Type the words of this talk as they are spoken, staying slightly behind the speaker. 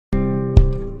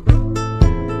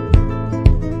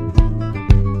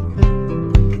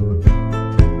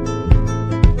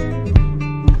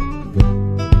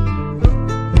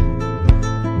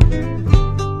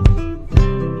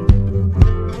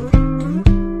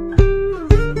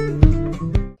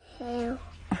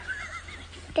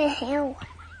hell?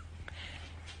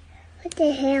 What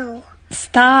the hell?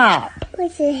 Stop.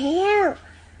 What the hell?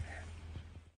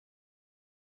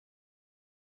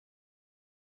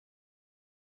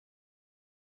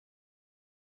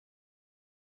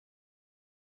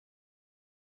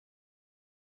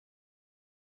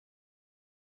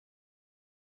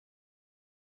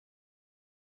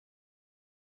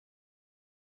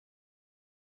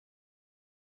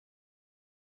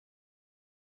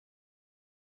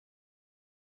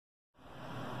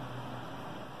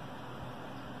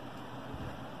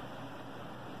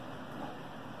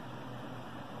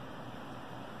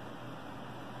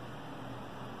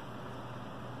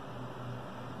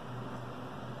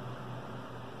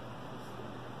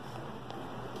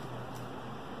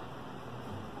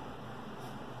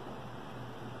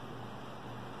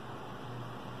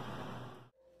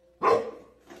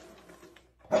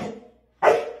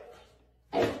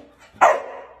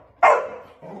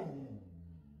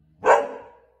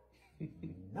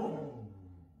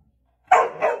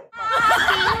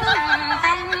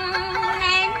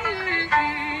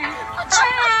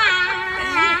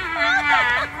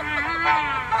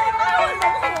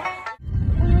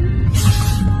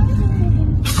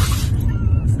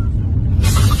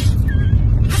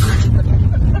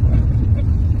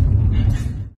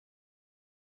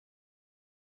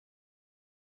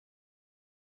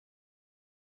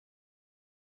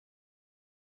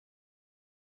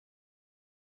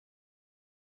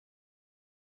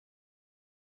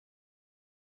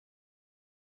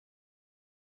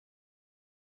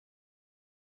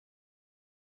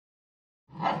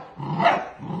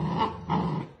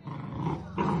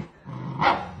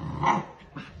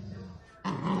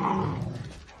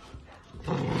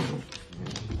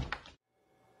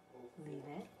 Leave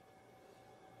it.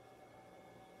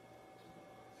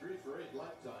 3 for 8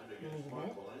 lifetime against Mark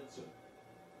Melanson.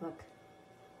 Look.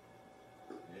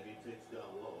 And he takes down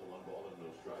low, 1 ball and no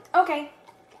strike. Okay.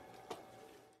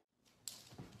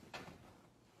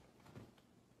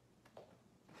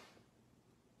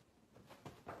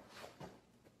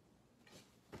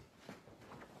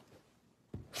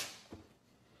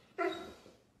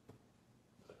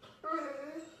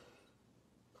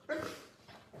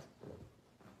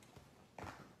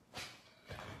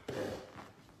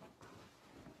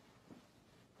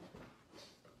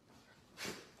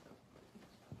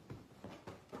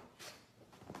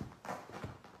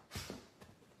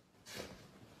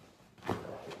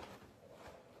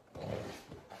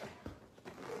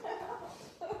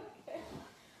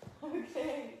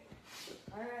 Okay.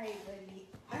 All right, buddy.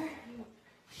 All right.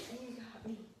 You got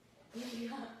me. You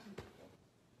got me.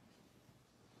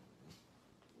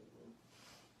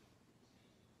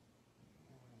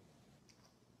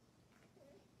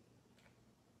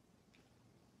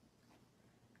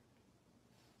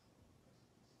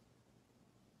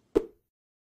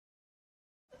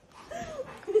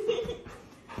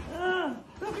 Oh,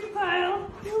 puppy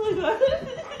pile. Oh my God.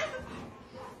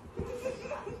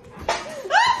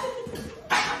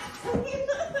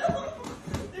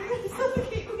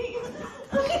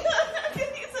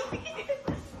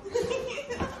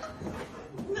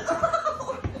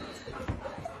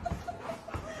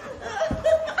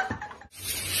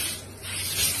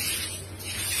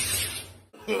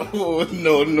 Oh,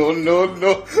 no, no, no,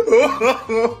 no.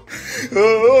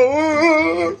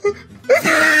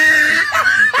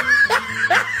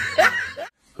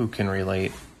 Who can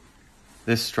relate?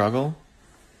 This struggle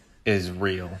is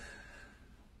real.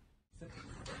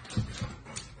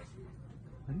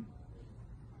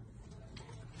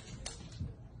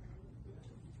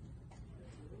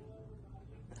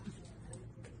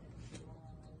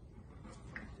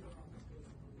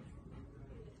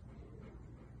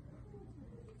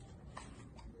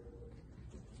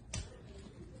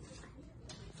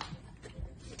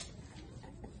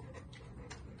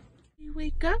 You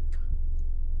wake up.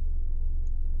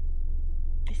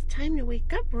 It's time to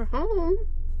wake up. We're home.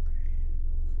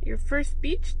 Your first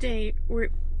beach day.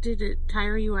 Did it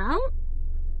tire you out?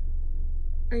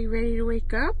 Are you ready to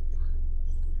wake up?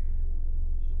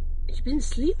 You've been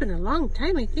sleeping a long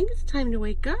time. I think it's time to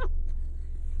wake up.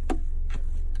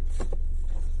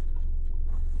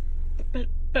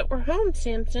 But we're home,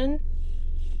 Samson.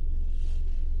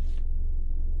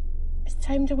 It's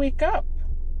time to wake up.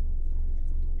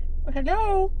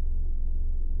 Hello?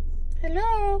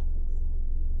 Hello?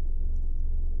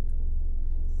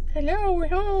 Hello, we're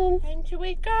home. Time to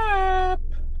wake up.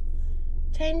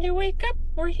 Time to wake up.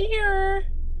 We're here.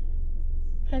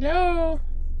 Hello?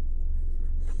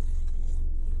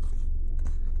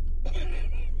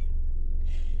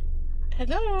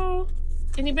 Hello?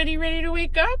 Anybody ready to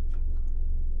wake up?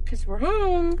 Because we're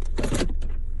home.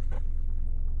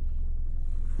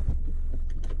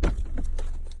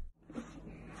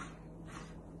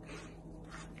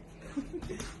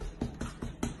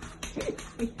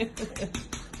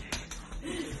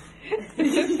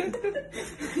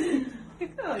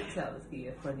 Oh, that was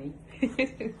cute, funny.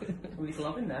 We're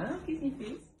loving that. Kiss me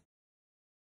face.